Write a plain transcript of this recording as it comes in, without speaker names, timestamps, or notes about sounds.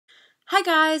Hi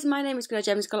guys, my name is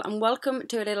Gemzicle and welcome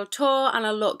to a little tour and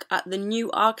a look at the new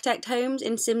architect homes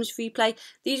in Sims Freeplay.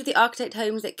 These are the architect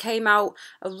homes that came out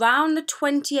around the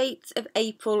 28th of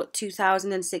April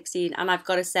 2016 and I've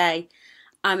got to say,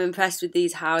 I'm impressed with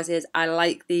these houses. I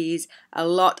like these a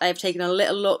lot. I have taken a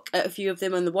little look at a few of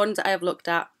them and the ones that I have looked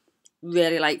at,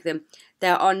 really like them.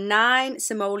 There are 9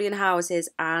 simoleon houses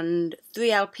and 3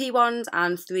 LP ones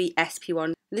and 3 SP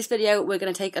ones. In this video we're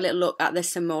going to take a little look at the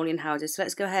simoleon houses, so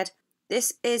let's go ahead.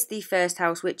 This is the first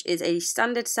house, which is a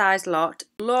standard size lot.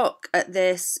 Look at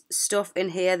this stuff in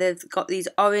here. They've got these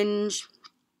orange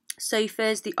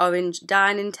sofas, the orange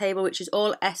dining table, which is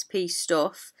all SP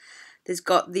stuff. There's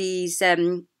got these,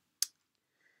 got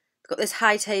this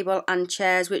high table and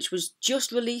chairs, which was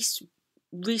just released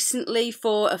recently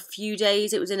for a few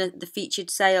days. It was in the featured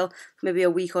sale, maybe a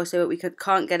week or so, but we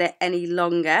can't get it any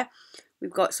longer. We've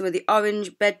got some of the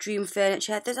orange bedroom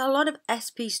furniture. There's a lot of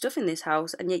SP stuff in this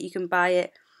house, and yet you can buy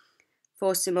it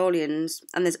for simoleons.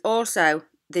 And there's also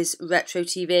this retro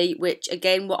TV, which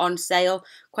again were on sale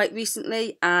quite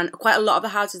recently, and quite a lot of the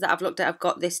houses that I've looked at have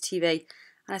got this TV.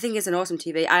 And I think it's an awesome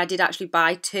TV. I did actually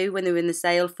buy 2 when they were in the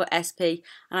sale for SP,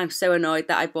 and I'm so annoyed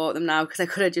that I bought them now because I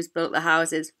could have just built the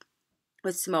houses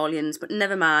with simoleons, but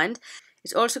never mind.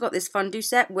 It's also got this fondue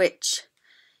set, which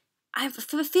I have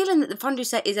a feeling that the fondue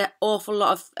set is an awful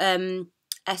lot of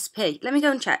SP. Let me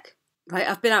go and check. Right,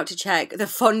 I've been out to check. The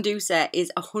fondue set is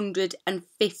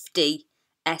 150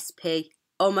 SP.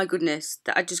 Oh my goodness,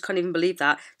 I just can't even believe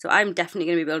that. So I'm definitely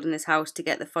going to be building this house to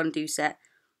get the fondue set.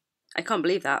 I can't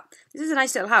believe that. This is a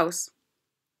nice little house.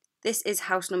 This is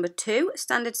house number 2,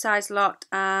 standard size lot,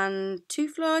 and 2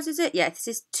 floors, is it? Yeah, this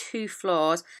is 2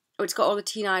 floors. Oh, it's got all the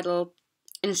teen idol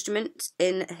instruments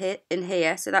in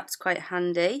here, so that's quite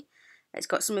handy. It's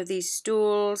got some of these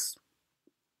stools.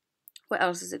 What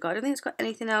else has it got? I don't think it's got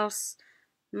anything else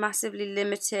massively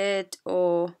limited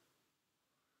or...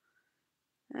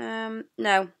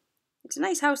 no. It's a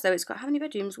nice house though. It's got how many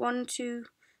bedrooms? 1, 2,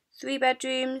 3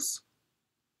 bedrooms.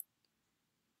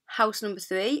 House number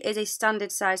 3 is a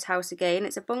standard sized house again.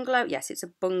 It's a bungalow. Yes, it's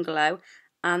a bungalow.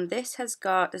 And this has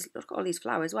got, look at all these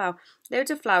flowers. Wow. Loads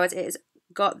of flowers. It has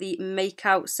got the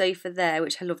make-out sofa there,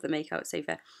 which I love the make-out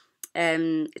sofa.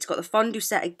 It's got the fondue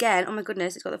set again. Oh my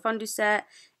goodness, it's got the fondue set.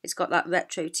 It's got that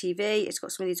retro TV. It's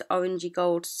got some of these orangey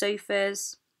gold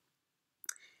sofas.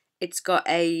 It's got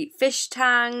a fish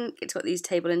tank. It's got these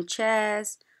table and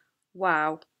chairs.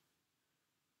 Wow.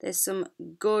 There's some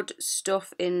good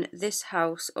stuff in this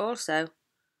house also.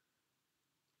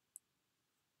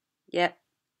 Yep,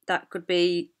 that could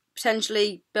be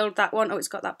potentially build that one. Oh, it's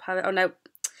got that parrot. Oh no,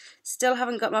 still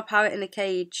haven't got my parrot in a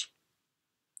cage.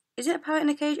 Is it a parrot in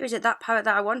a cage or is it that parrot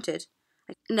that I wanted?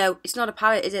 No, it's not a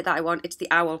parrot, is it, that I want? It's the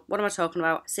owl. What am I talking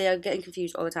about? See, I'm getting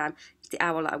confused all the time. It's the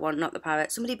owl that I want, not the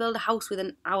parrot. Somebody build a house with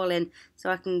an owl in so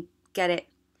I can get it.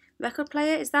 Record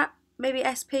player, is that maybe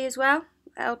SP as well?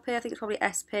 LP, I think it's probably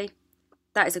SP.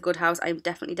 That is a good house. I'm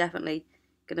definitely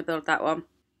going to build that one.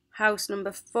 House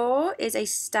number 4 is a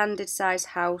standard size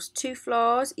house. 2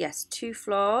 floors. Yes, 2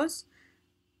 floors.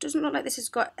 Doesn't look like this has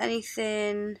got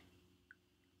anything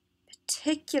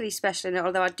particularly special in it,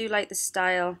 although I do like the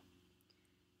style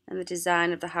and the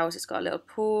design of the house. It's got a little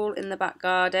pool in the back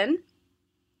garden.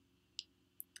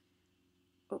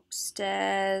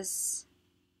 Upstairs.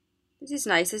 This is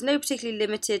nice. There's no particularly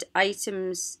limited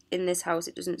items in this house,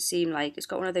 it doesn't seem like. It's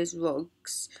got one of those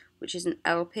rugs, which is an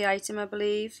LP item, I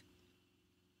believe.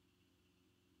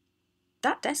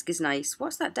 That desk is nice.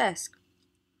 What's that desk?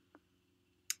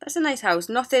 That's a nice house.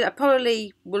 Nothing, I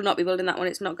probably will not be building that one.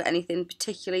 It's not got anything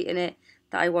particularly in it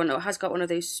that I want. It has got one of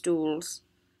those stools.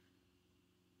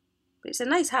 But it's a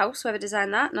nice house, whoever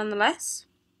designed that, nonetheless.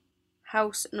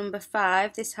 House number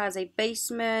 5. This has a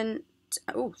basement.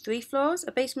 Oh, 3 floors?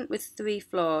 A basement with 3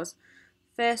 floors.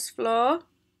 First floor.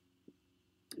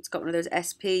 It's got one of those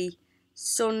SP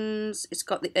Suns. It's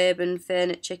got the urban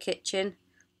furniture kitchen.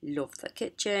 Love the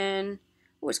kitchen.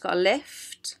 Oh, it's got a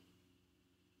lift.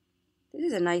 This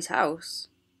is a nice house.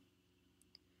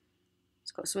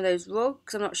 It's got some of those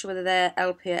rugs. I'm not sure whether they're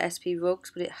LP or SP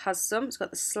rugs, but it has some. It's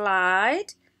got the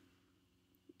slide.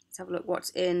 Let's have a look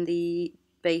what's in the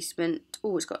basement.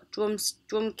 Oh, it's got drum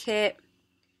kit.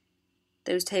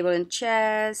 Those table and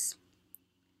chairs.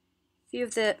 Few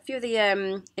of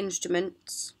the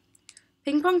instruments.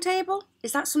 Ping pong table.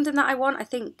 Is that something that I want? I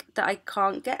think that I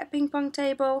can't get a ping pong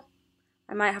table.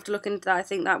 I might have to look into that. I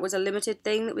think that was a limited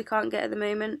thing that we can't get at the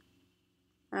moment.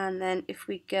 And then if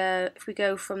we go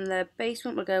from the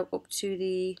basement, we'll go up to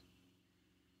the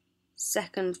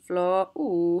 2nd floor.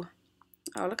 Ooh.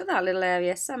 Oh, look at that little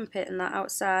area, sandpit and that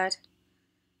outside.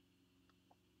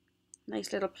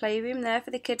 Nice little playroom there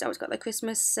for the kids. Oh, it's got the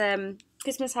Christmas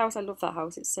house. I love that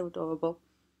house. It's so adorable.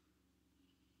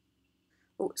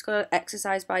 Oh, it's got an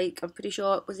exercise bike. I'm pretty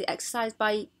sure, was the exercise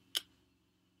bike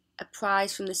a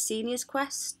prize from the Seniors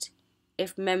Quest?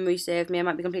 If memory served me, I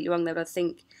might be completely wrong there, but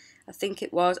I think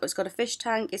it was. Oh, it's got a fish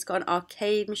tank. It's got an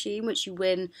arcade machine, which you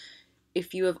win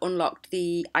if you have unlocked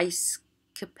the Ice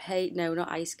Capade. No, not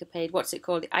Ice Capade. What's it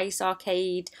called? The Ice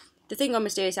Arcade. The thing on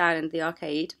Mysterious Island, the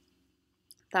arcade.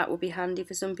 That would be handy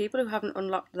for some people who haven't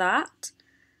unlocked that.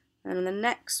 And on the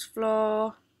next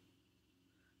floor,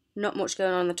 not much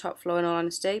going on the top floor in all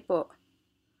honesty, but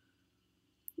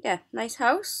yeah, nice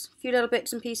house. A few little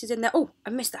bits and pieces in there. Oh, I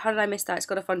missed that. How did I miss that? It's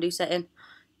got a fondue set in.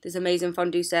 There's an amazing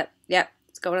fondue set. Yep,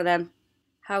 it's got one of them.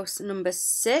 House number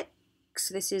 6.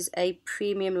 This is a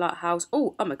premium lot house.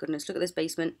 Oh my goodness, look at this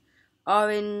basement.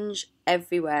 Orange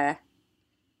everywhere.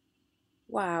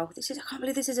 Wow, I can't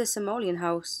believe this is a simoleon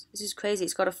house. This is crazy.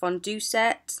 It's got a fondue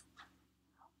set.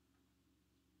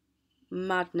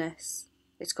 Madness.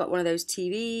 It's got one of those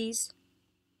TVs.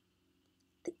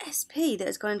 The SP that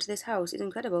has gone into this house is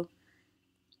incredible.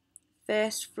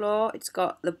 First floor, it's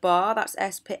got the bar, that's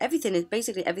SP.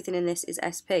 Basically everything in this is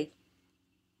SP.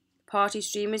 Party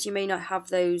streamers, you may not have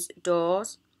those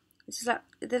doors. This is like,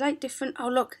 they're like different, oh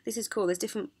look, this is cool, there's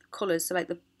different colours. So like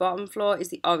the bottom floor is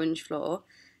the orange floor.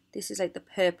 This is like the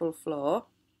purple floor.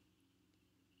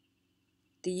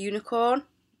 The unicorn,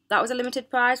 that was a limited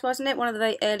prize, wasn't it? One of the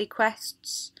very early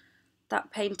quests.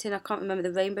 That painting, I can't remember,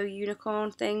 the rainbow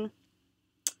unicorn thing.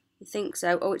 I think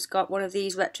so. Oh, it's got one of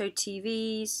these retro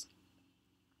TVs.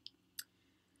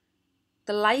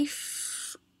 The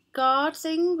lifeguard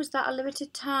thing, was that a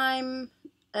limited time?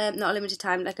 Not a limited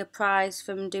time, like a prize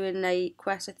from doing a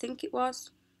quest, I think it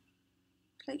was.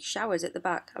 Like showers at the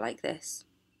back. I like this.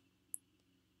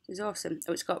 This is awesome.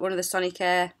 Oh, it's got one of the Sonic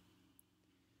Air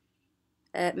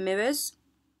mirrors.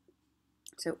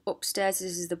 So upstairs,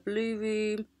 this is the blue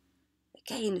room.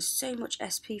 Again, there's so much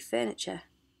SP furniture.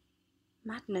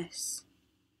 Madness.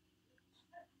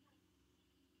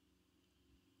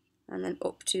 And then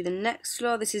up to the next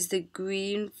floor. This is the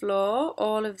green floor.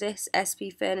 All of this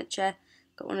SP furniture.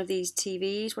 Got one of these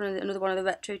TVs. Another one of the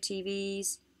retro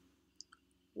TVs.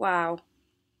 Wow.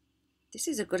 This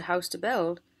is a good house to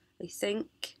build, I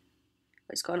think.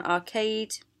 It's got an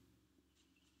arcade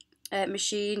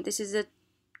machine. This is a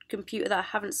computer that I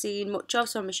haven't seen much of,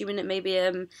 so I'm assuming it may be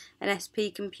an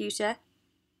SP computer.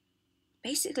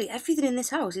 Basically everything in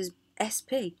this house is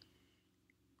SP.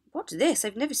 What's this?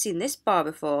 I've never seen this bar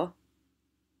before.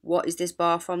 What is this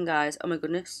bar from, guys? Oh my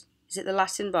goodness. Is it the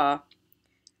Latin bar?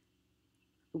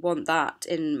 I want that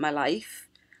in my life.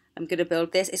 I'm going to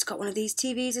build this. It's got one of these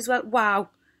TVs as well. Wow.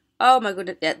 Oh my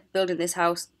goodness. Yeah, building this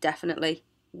house. Definitely.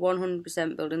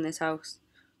 100% building this house.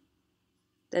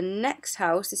 The next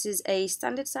house, this is a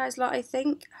standard size lot, I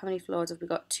think. How many floors have we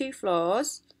got? 2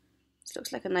 floors. This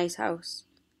looks like a nice house.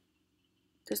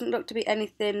 Doesn't look to be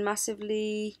anything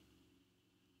massively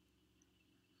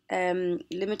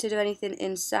limited or anything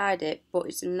inside it, but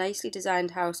it's a nicely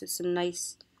designed house with some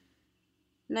nice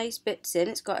bits in.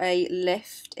 It's got a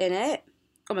lift in it.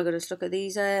 Oh my goodness, look at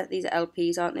these are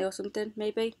LPs, aren't they, or something,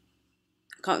 maybe?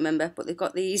 I can't remember, but they've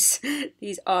got these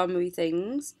these armoury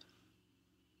things.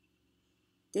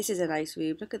 This is a nice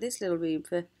room. Look at this little room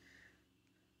for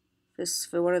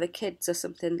one of the kids or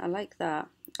something. I like that.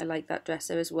 I like that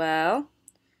dresser as well.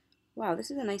 Wow,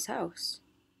 this is a nice house.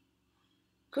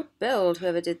 Good build,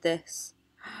 whoever did this.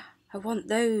 I want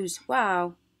those.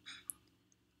 Wow.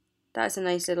 That's a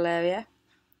nice little area.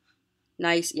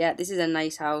 Nice. Yeah, this is a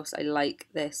nice house. I like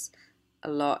this a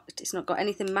lot. It's not got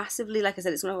anything massively, like I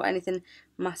said, it's not got anything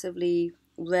massively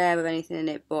rare or anything in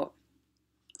it, but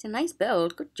it's a nice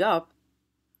build. Good job.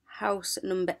 House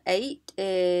number 8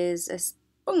 is a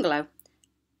bungalow.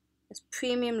 It's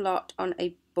premium lot on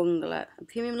a bungalow. A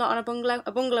premium lot on a bungalow?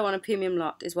 A bungalow on a premium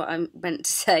lot is what I meant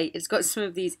to say. It's got some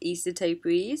of these Easter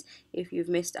topiaries, if you've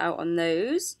missed out on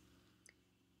those.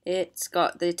 It's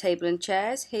got the table and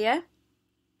chairs here.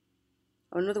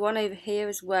 Another one over here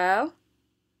as well.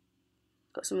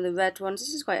 Got some of the red ones.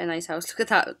 This is quite a nice house.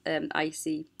 Look at that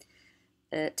icy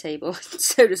table.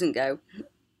 So doesn't go.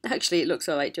 Actually, it looks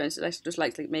alright, to be honest. It just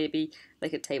like maybe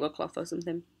like a tablecloth or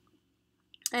something.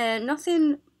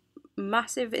 Nothing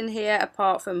massive in here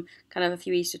apart from kind of a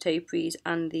few Easter topiaries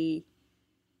and the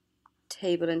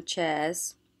table and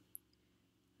chairs.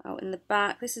 Out in the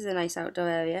back, this is a nice outdoor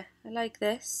area. I like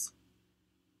this.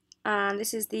 And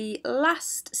this is the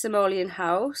last simoleon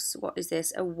house. What is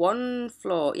this? A 1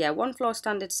 floor. Yeah, 1 floor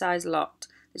standard size lot.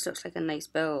 This looks like a nice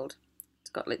build. It's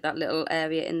got like that little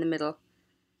area in the middle,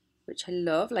 which I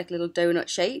love, like a little donut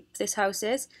shape this house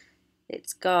is.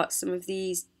 It's got some of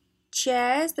these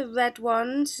chairs, the red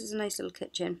ones. This is a nice little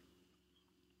kitchen.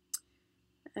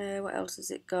 What else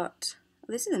has it got?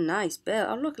 Oh, this is a nice build.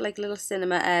 Oh, look, like a little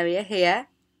cinema area here.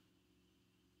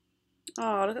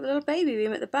 Oh, look at the little baby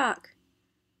room at the back.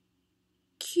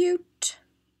 Cute.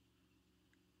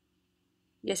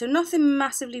 Yeah, so nothing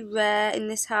massively rare in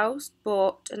this house,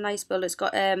 but a nice build. It's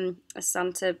got a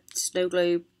Santa snow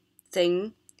globe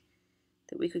thing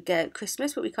that we could get at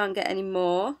Christmas, but we can't get any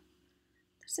more.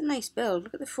 That's a nice build.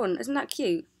 Look at the front. Isn't that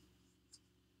cute?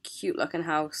 Cute looking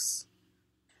house.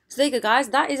 So there you go, guys.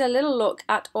 That is a little look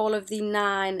at all of the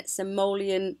 9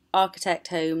 simoleon architect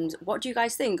homes. What do you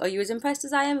guys think? Are you as impressed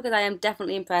as I am? Because I am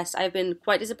definitely impressed. I've been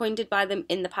quite disappointed by them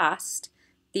in the past.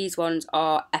 These ones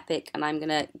are epic, and I'm going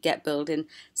to get building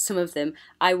some of them.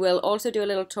 I will also do a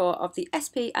little tour of the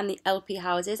SP and the LP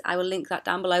houses. I will link that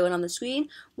down below and on the screen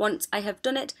once I have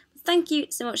done it. Thank you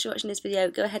so much for watching this video.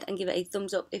 Go ahead and give it a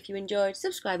thumbs up if you enjoyed.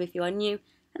 Subscribe if you are new.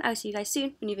 And I'll see you guys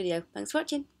soon for a new video. Thanks for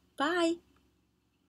watching. Bye.